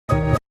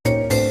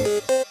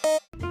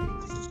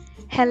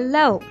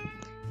Hello,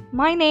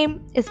 my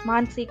name is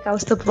Mansi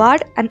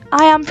Kaustubwad and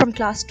I am from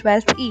class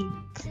 12th E.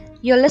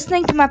 You're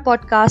listening to my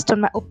podcast on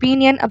my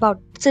opinion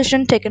about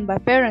decision taken by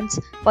parents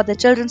for their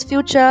children's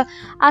future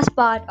as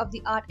part of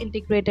the art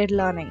integrated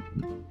learning.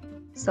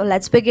 So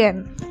let's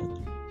begin.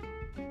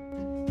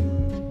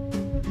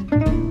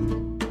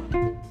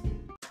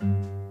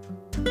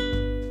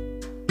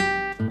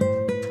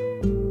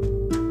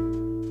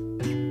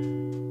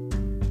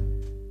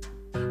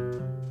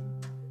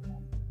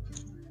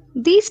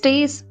 These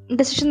days,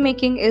 decision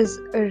making is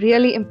a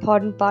really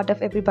important part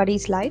of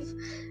everybody's life.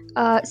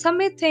 Some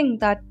may think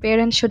that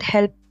parents should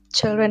help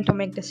children to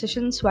make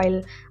decisions,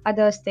 while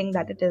others think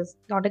that it is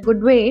not a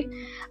good way.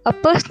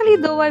 Personally,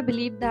 though, I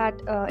believe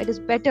that it is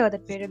better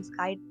that parents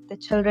guide the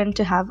children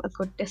to have a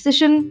good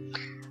decision.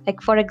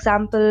 Like, for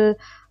example,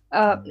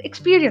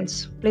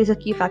 experience plays a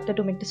key factor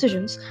to make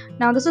decisions.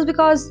 Now, this is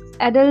because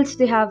adults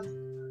they have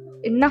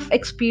enough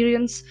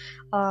experience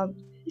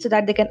so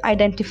that they can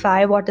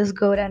identify what is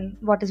good and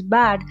what is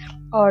bad,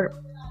 or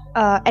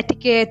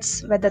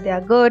etiquettes, whether they are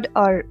good,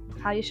 or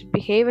how you should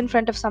behave in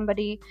front of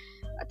somebody,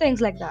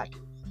 things like that.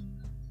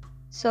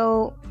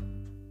 So,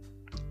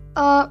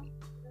 uh,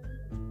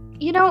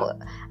 you know,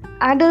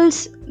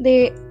 adults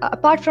they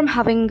apart from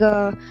having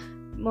a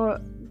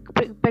more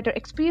better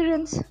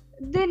experience,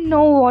 they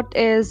know what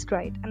is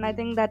right, and I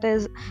think that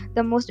is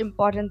the most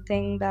important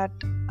thing that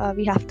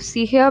we have to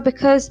see here,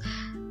 because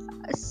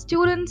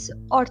students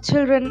or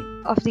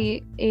children of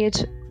the age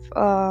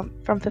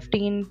from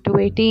 15 to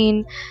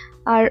 18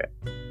 are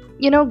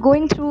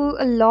going through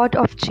a lot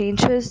of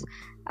changes,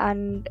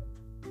 and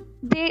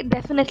they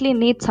definitely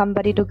need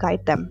somebody to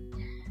guide them.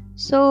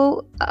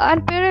 So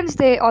and parents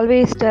they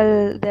always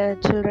tell their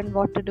children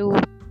what to do,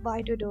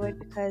 why to do it,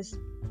 because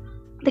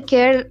they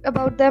care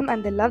about them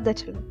and they love their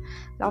children.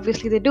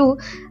 Obviously they do,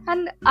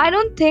 and I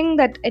don't think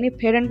that any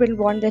parent will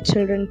want their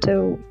children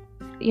to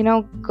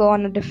go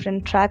on a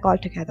different track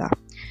altogether.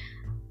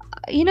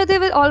 They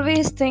will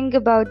always think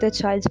about their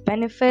child's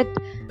benefit,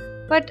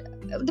 but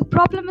the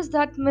problem is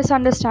that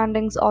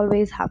misunderstandings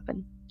always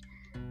happen.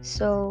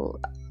 So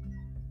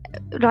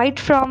right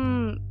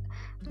from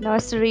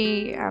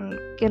nursery and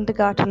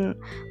kindergarten,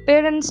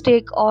 parents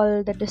take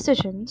all the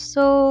decisions.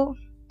 So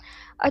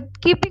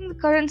keeping the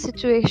current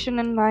situation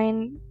in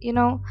mind,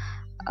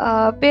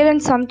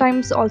 parents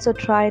sometimes also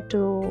try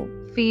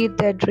to feed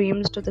their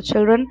dreams to the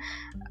children,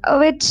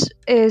 which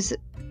is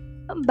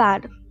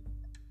bad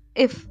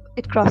if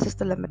it crosses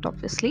the limit,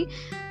 obviously.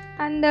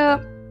 And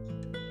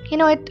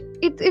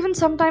it even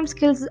sometimes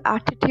kills the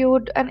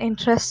attitude and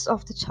interests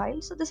of the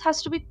child, so this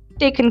has to be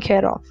taken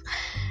care of.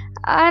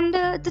 And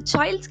the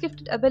child's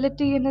gifted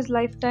ability in his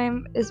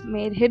lifetime is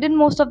made hidden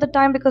most of the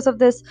time because of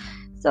this.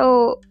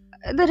 So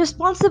the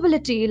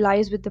responsibility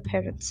lies with the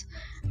parents.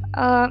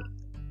 uh,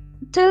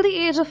 till the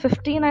age of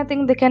 15, I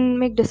think they can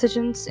make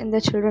decisions in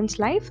their children's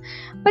life,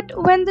 but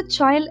when the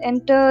child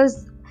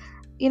enters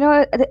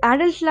the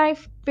adult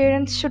life,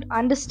 parents should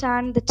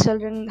understand the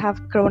children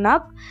have grown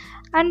up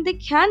and they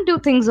can do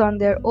things on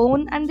their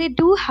own, and they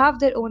do have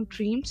their own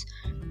dreams.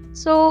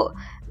 So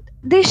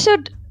they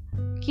should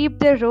keep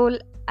their role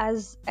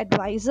as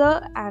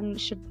advisor and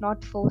should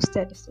not force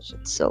their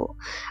decisions. So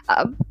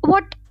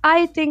what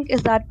I think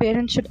is that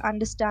parents should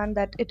understand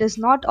that it is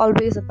not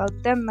always about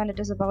them, and it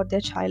is about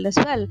their child as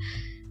well.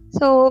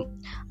 So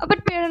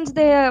but parents,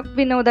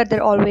 we know that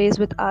they're always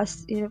with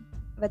us,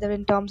 whether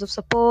in terms of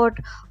support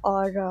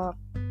or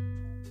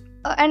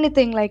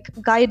anything like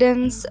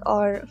guidance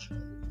or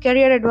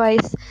career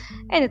advice,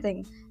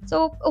 anything.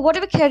 So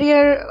whatever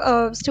career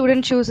a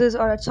student chooses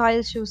or a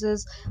child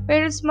chooses,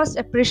 parents must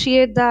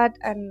appreciate that,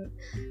 and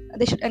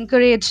they should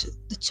encourage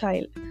the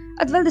child.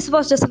 Well, this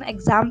was just an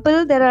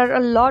example. There are a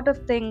lot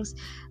of things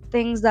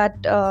that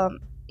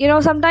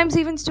sometimes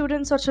even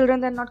students or children,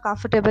 they're not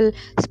comfortable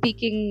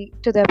speaking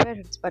to their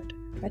parents, but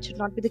that should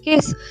not be the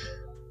case.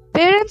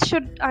 Parents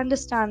should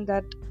understand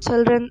that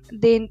children,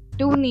 they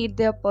do need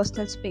their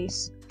personal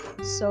space.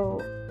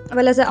 So,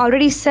 well, as I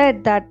already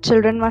said, that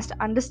children must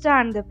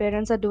understand their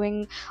parents are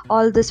doing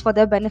all this for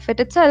their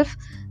benefit itself.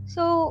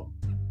 So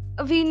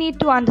we need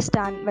to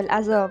understand, well,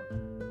 as a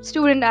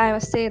student I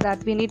must say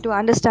that we need to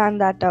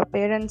understand that our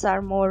parents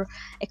are more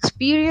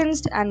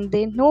experienced and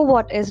they know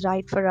what is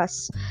right for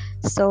us.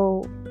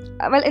 So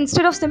well,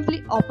 instead of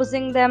simply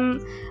opposing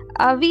them,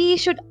 we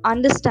should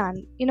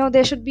understand,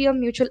 there should be a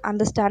mutual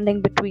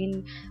understanding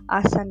between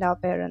us and our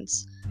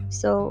parents.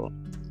 So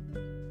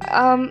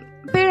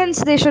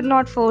parents, they should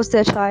not force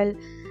their child,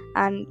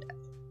 and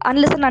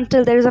unless and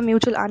until there is a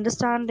mutual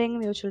understanding,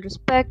 mutual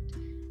respect,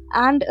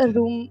 and a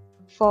room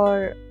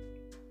for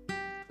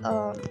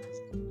uh,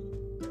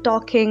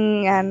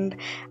 talking and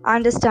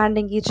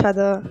understanding each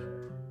other,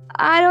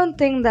 I don't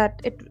think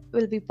that it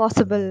will be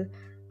possible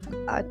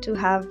to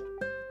have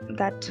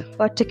that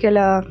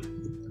particular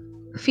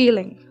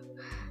feeling,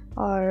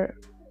 or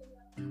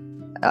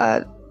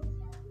uh,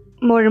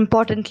 more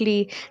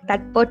importantly,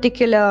 that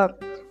particular,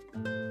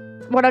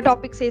 what our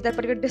topic says, that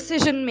particular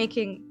decision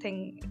making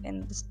thing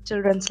in this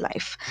children's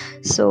life.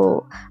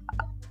 So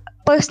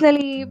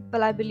Personally,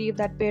 well, I believe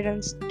that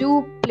parents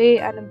do play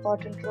an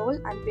important role,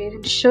 and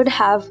parents should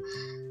have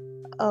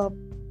a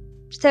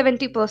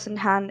 70%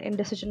 hand in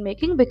decision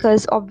making,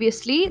 because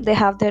obviously they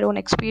have their own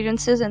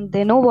experiences and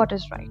they know what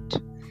is right.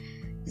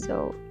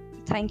 So,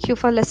 thank you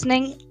for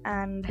listening,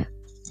 and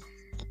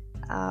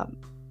um,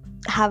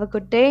 have a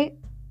good day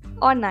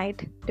or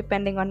night,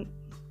 depending on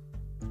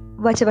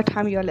whichever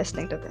time you're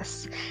listening to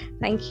this.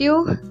 Thank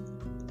you.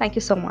 Thank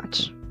you so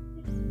much.